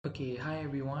Okay, hi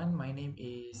everyone. My name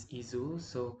is Izul.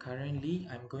 So currently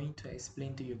I'm going to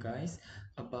explain to you guys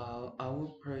about our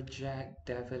project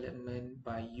development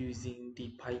by using the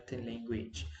Python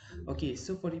language. Okay,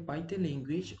 so for the Python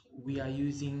language, we are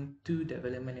using two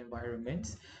development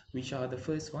environments, which are the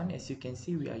first one, as you can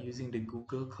see, we are using the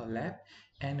Google Colab,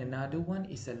 and another one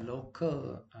is a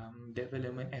local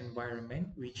development environment,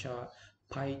 which are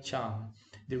Pycharm.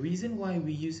 The reason why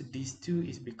we use these two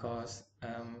is because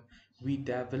we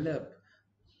develop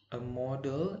a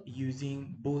model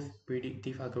using both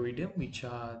predictive algorithm, which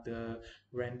are the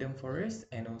random forest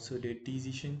and also the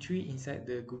decision tree inside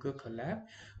the Google Colab.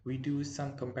 We do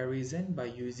some comparison by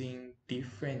using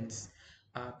different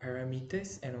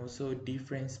parameters and also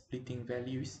different splitting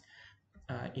values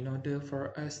in order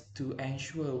for us to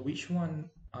ensure which one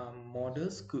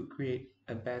models could create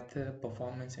a better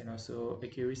performance and also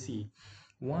accuracy.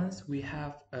 Once we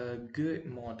have a good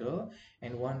model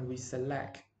and when we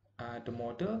select the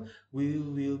model, we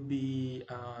will be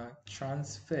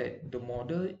transferred the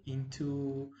model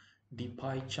into the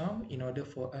PyCharm in order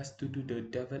for us to do the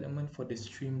development for the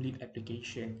Streamlit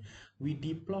application. We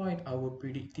deployed our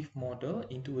predictive model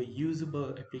into a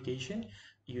usable application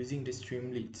using the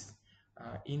Streamlits.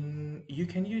 In you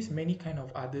can use many kind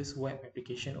of others web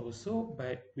application also,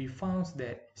 but we found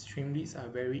that Streamlits are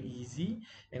very easy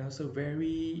and also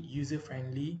very user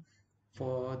friendly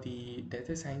for the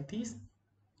data scientists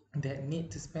that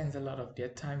need to spend a lot of their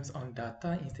times on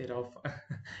data instead of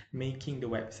making the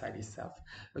website itself.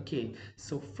 Okay,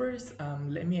 so first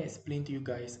let me explain to you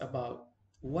guys about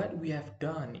what we have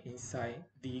done inside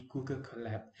the Google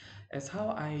Colab. As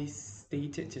how I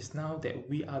stated just now that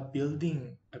we are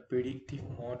building a predictive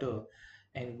model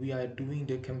and we are doing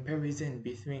the comparison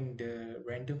between the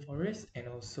random forest and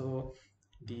also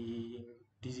the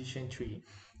decision tree.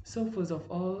 So first of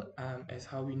all, as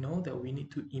how we know that we need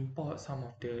to import some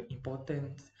of the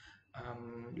important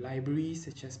libraries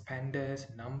such as pandas,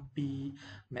 numpy,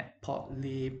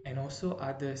 matplotlib, and also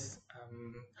others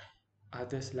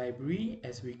library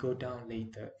as we go down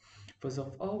later. First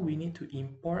of all, we need to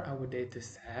import our data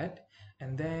set,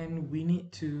 and then we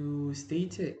need to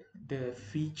state it, the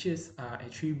features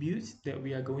attributes that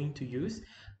we are going to use.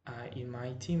 In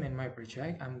my team and my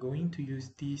project, I'm going to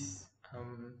use these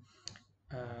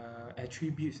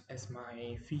attributes as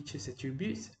my features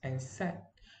attributes and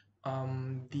set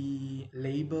the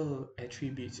label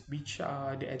attributes, which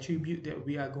are the attribute that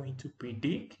we are going to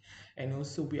predict, and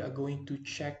also we are going to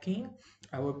checking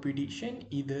our prediction,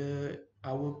 either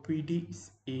our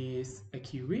predicts is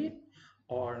accurate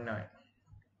or not.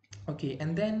 Okay,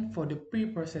 and then for the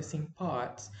pre-processing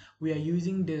parts, we are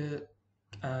using the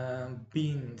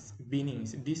binnings,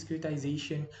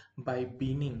 discretization by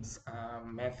binnings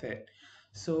method.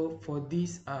 So for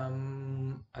this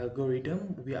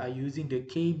algorithm, we are using the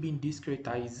k-bin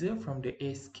discretizer from the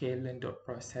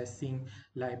sklearn.processing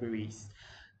libraries.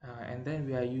 And then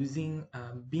we are using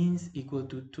bins equal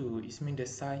to 2. It means the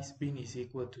size bin is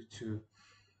equal to 2.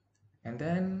 And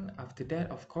then after that,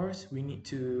 of course, we need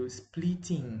to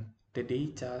splitting the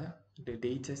data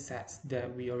sets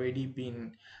that we already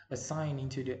been assigned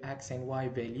into the x and y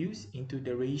values into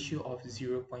the ratio of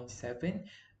 0.7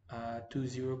 to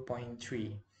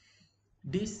 0.3.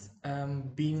 This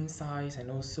bin size and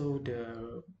also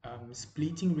the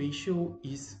splitting ratio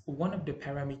is one of the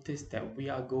parameters that we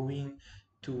are going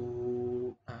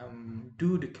to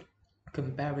do the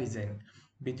comparison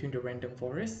between the random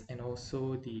forest and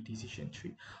also the decision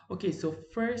tree. Okay, so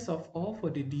first of all, for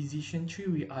the decision tree,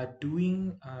 we are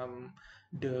doing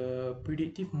the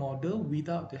predictive model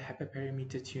without the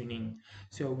hyperparameter tuning.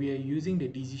 So we are using the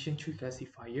decision tree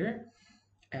classifier,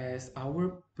 as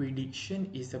our prediction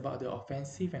is about the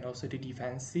offensive and also the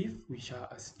defensive, which are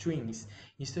strings.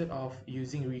 Instead of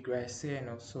using regressor and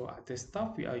also other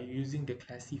stuff, we are using the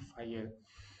classifier.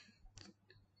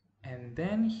 And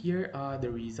then here are the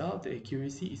results. The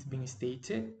accuracy is being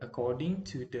stated according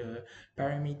to the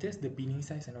parameters, the binning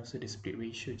size and also the split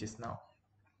ratio just now.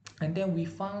 And then we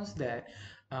found that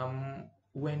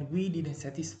when we didn't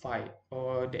satisfy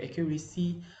or the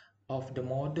accuracy of the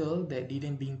model that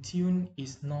didn't being tuned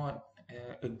is not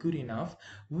good enough,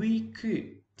 we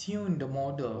could tune the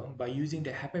model by using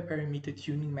the hyperparameter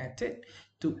tuning method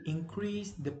to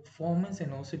increase the performance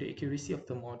and also the accuracy of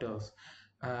the models.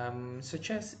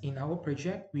 Such as in our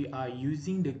project, we are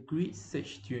using the grid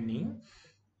search tuning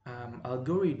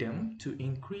algorithm to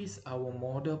increase our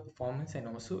model performance and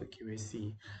also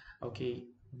accuracy. Okay,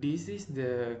 this is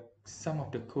the some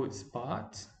of the codes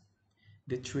parts,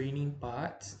 the training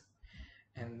parts,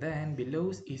 and then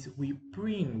below is we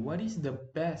print what is the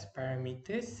best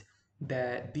parameters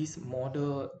that this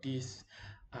model, this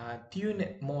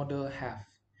tuned model have.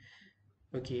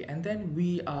 Okay, and then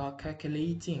we are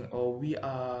calculating, or we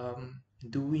are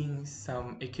doing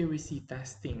some accuracy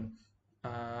testing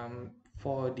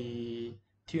for the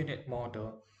tuned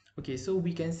model. Okay, so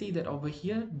we can see that over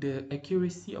here the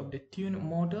accuracy of the tuned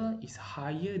model is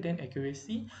higher than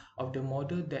accuracy of the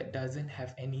model that doesn't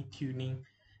have any tuning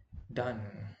done.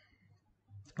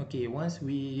 Okay, once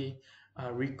we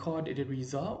record the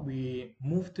result, we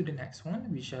move to the next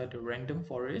one, which are the random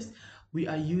forest. We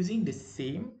are using the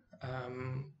same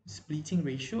splitting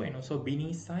ratio and also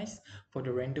binning size for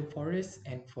the random forest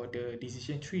and for the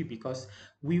decision tree, because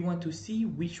we want to see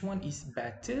which one is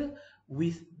better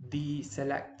with the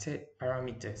selected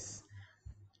parameters.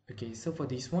 Okay, so for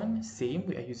this one, same,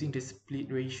 we are using the split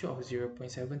ratio of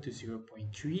 0.7 to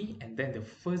 0.3, and then the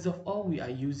first of all, we are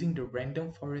using the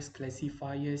random forest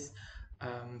classifiers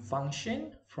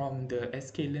function from the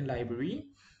sklearn library.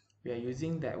 We are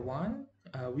using that one,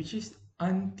 which is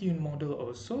untuned model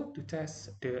also, to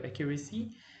test the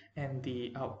accuracy and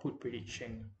the output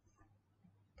prediction.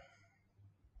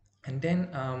 And then,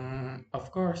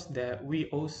 of course, that we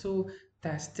also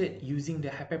tested using the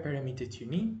hyperparameter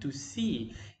tuning to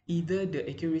see either the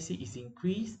accuracy is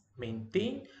increased,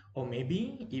 maintained, or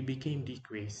maybe it became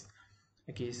decreased.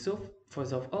 Okay, so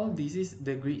first of all, this is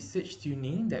the grid search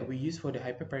tuning that we use for the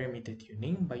hyperparameter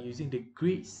tuning by using the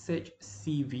grid search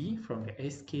CV from the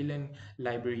sklearn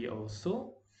library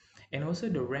also, and also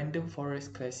the random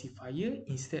forest classifier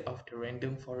instead of the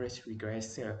random forest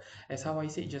regressor. As how I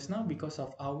said just now, because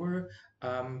of our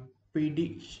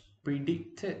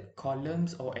predicted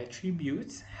columns or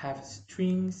attributes have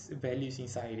strings values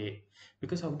inside it.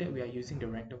 Because of that, we are using the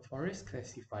random forest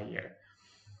classifier.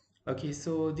 Okay,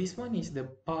 so this one is the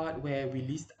part where we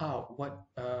list out what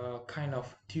kind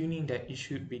of tuning that it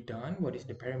should be done, what is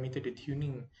the parameter the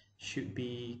tuning should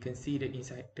be considered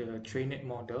inside the trained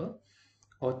model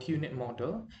or tuned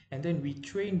model, and then we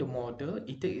train the model.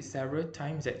 It takes several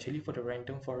times actually. For the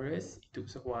random forest, it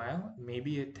took a while,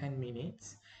 maybe 10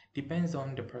 minutes, depends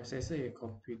on the processor, your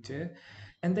computer.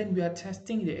 And then we are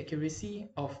testing the accuracy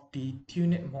of the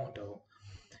tuned model.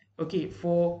 Okay,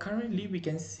 for currently we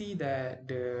can see that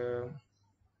the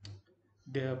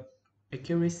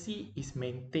accuracy is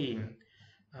maintained,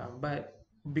 but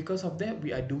because of that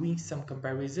we are doing some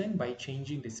comparison by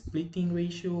changing the splitting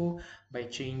ratio, by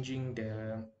changing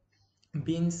the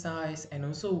bin size, and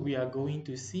also we are going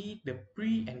to see the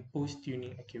pre and post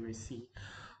tuning accuracy.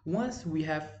 Once we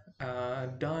have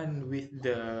done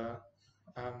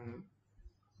um,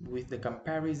 with the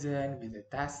comparison, with the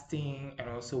testing, and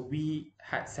also we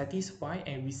had satisfied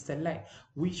and we select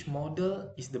which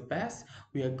model is the best,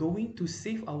 we are going to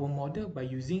save our model by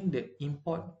using the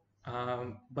import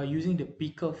by using the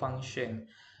picker function.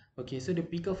 Okay, so the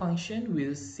picker function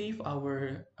will save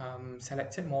our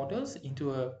selected models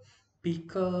into a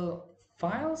picker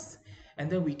files, and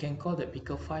then we can call the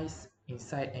picker files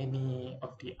inside any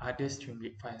of the other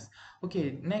Streamlit files.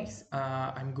 Okay, next,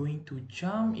 I'm going to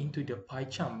jump into the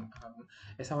Pycharm.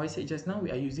 As how I said just now, we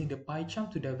are using the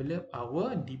Pycharm to develop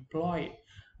our deployed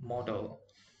model.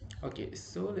 Okay,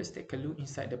 so let's take a look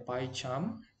inside the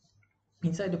Pycharm.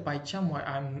 Inside the Pycharm, what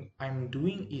I'm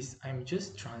doing is I'm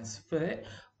just transferred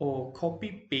or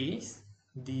copy paste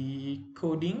the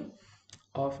coding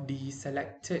of the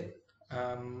selected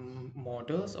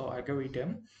models or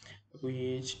algorithm,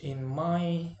 which in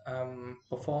my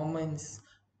performance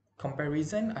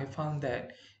comparison, I found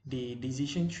that the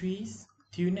decision trees,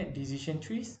 tuned decision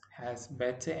trees, has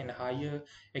better and higher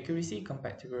accuracy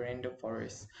compared to the random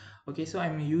forest. Okay, so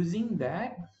I'm using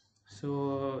that.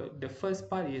 So the first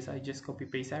part is I just copy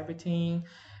paste everything,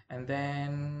 and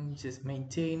then just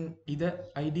maintain. Either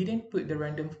I didn't put the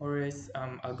random forest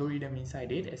algorithm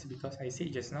inside it, as because I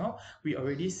said just now, we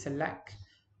already select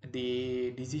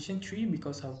the decision tree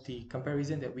because of the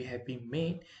comparison that we have been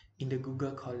made in the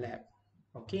Google Colab.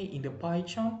 Okay, in the pie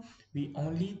chart, we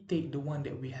only take the one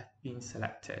that we have been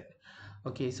selected.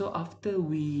 Okay, so after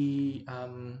we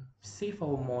save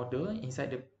our model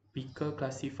inside the picker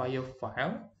classifier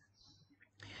file,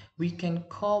 we can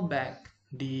call back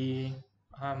the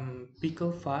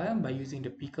pickle file by using the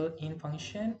pickle in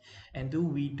function, and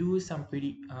we do some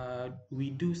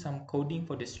coding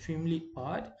for the Streamlit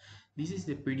part. This is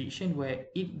the prediction where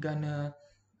it gonna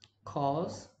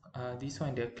calls this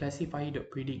one, the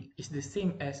classifier.predict is the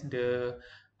same as the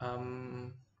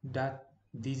that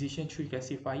decision tree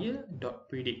classifier dot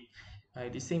predict,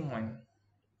 the same one.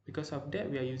 Because of that,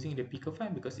 we are using the picker file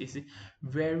because it's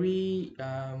very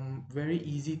very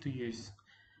easy to use.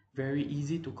 very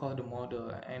easy to call the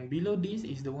model. And below this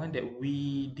is the one that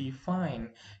we define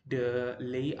the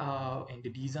layout and the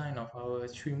design of our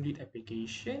Streamlit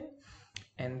application.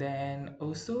 And then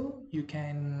also you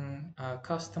can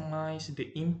customize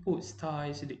the input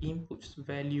styles, the inputs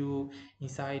value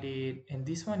inside it. And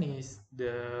this one is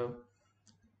the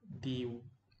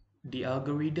the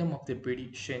algorithm of the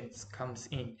predictions comes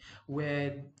in,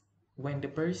 where when the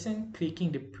person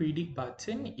clicking the predict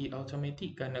button, it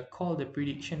automatic gonna call the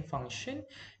prediction function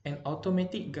and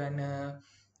automatic gonna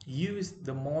use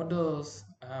the model's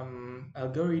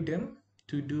algorithm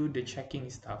to do the checking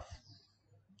stuff.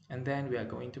 And then we are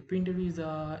going to print the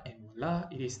result and voila,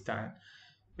 it is done.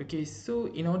 Okay, so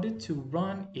in order to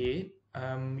run it,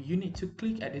 you need to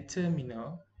click at the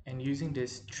terminal and using the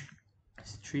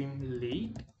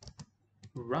Streamlit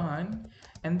run,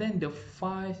 and then the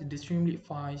files, the Streamlit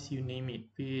files, you name it,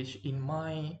 which in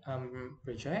my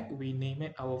project we name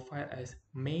it our file as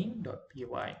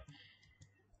main.py,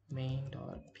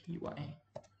 main.py,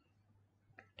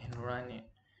 and run it.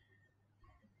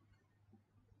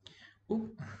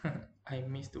 Oop, I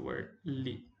missed the word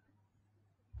lit.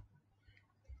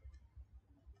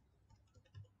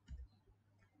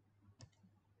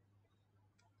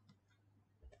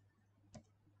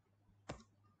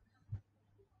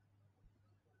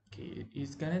 Okay,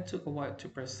 it's gonna take a while to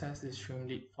process the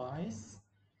Streamlit files,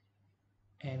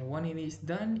 and when it is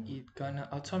done, it's gonna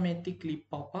automatically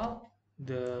pop out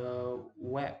the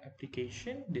web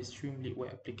application, the Streamlit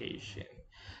web application.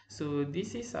 So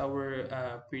this is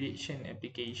our prediction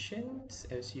applications.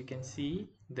 As you can see,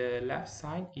 the left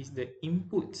side is the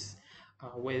inputs,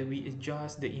 where we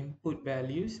adjust the input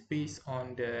values based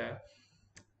on the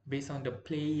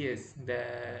players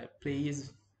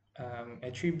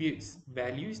attributes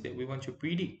values that we want to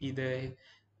predict, either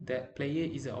that player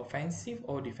is an offensive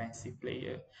or defensive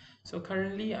player. So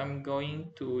currently I'm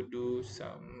going to do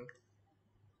some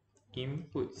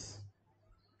inputs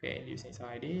values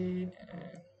inside it,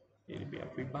 a little bit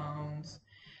of rebounds.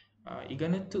 It's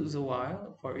gonna take a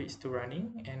while for it to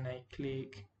running, and I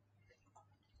click,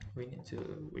 we need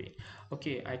to wait.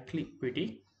 Okay, I click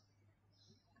predict,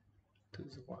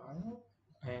 takes a while.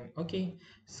 And okay,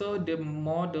 so the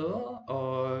model,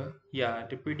 or yeah,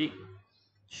 the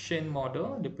prediction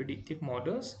model, the predictive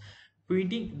models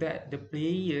predict that the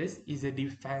players is a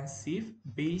defensive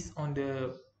based on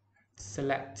the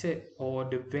selected or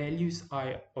the values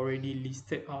are already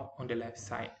listed out on the left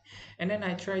side. And then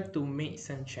I try to make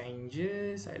some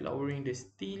changes, I lowering the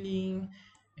stealing,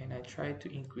 and I try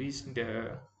to increase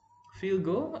the field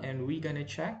goal, and we're gonna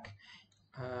check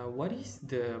what is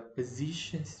the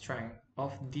position strength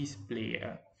of this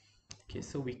player. Okay,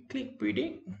 so we click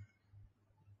predict,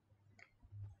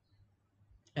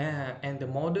 and the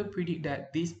model predict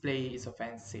that this player is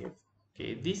offensive.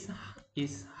 Okay, this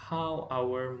is how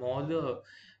our model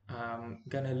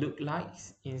gonna look like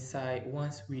inside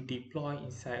once we deploy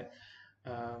inside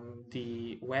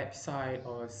the website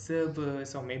or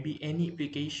servers, or maybe any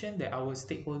application that our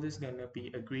stakeholders gonna be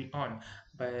agreed on.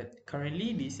 But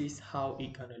currently this is how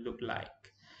it gonna look like.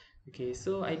 Okay,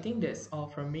 so I think that's all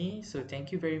from me. So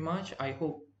thank you very much. I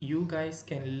hope you guys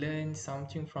can learn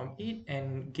something from it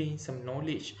and gain some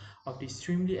knowledge of the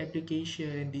Streamlit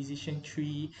application, decision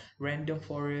tree, random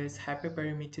forest,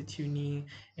 hyperparameter tuning,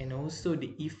 and also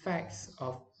the effects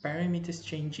of parameters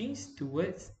changing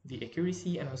towards the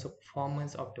accuracy and also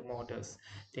performance of the models.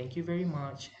 Thank you very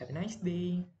much. Have a nice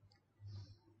day.